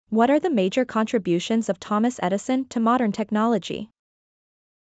What are the major contributions of Thomas Edison to modern technology?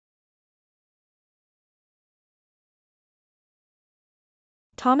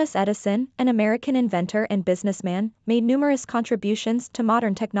 Thomas Edison, an American inventor and businessman, made numerous contributions to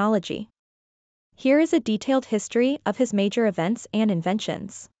modern technology. Here is a detailed history of his major events and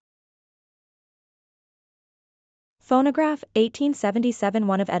inventions. Phonograph, 1877.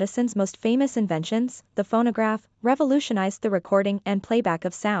 One of Edison's most famous inventions, the phonograph, revolutionized the recording and playback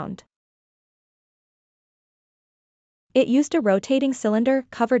of sound. It used a rotating cylinder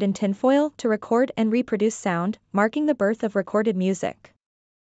covered in tinfoil to record and reproduce sound, marking the birth of recorded music.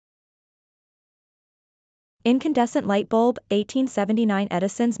 Incandescent light bulb, 1879.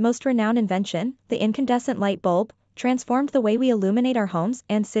 Edison's most renowned invention, the incandescent light bulb, transformed the way we illuminate our homes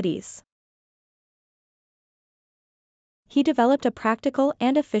and cities. He developed a practical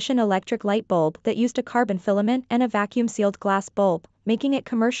and efficient electric light bulb that used a carbon filament and a vacuum-sealed glass bulb, making it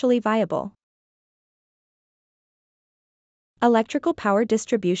commercially viable. Electrical power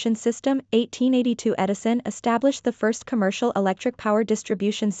distribution system, 1882. Edison established the first commercial electric power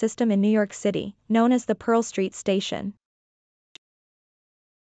distribution system in New York City, known as the Pearl Street Station.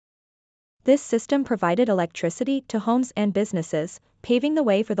 This system provided electricity to homes and businesses, paving the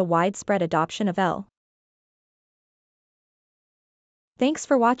way for the widespread adoption of EL. Thanks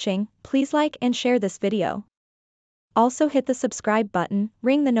for watching. Please like and share this video. Also hit the subscribe button,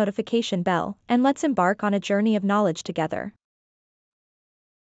 ring the notification bell, and let's embark on a journey of knowledge together.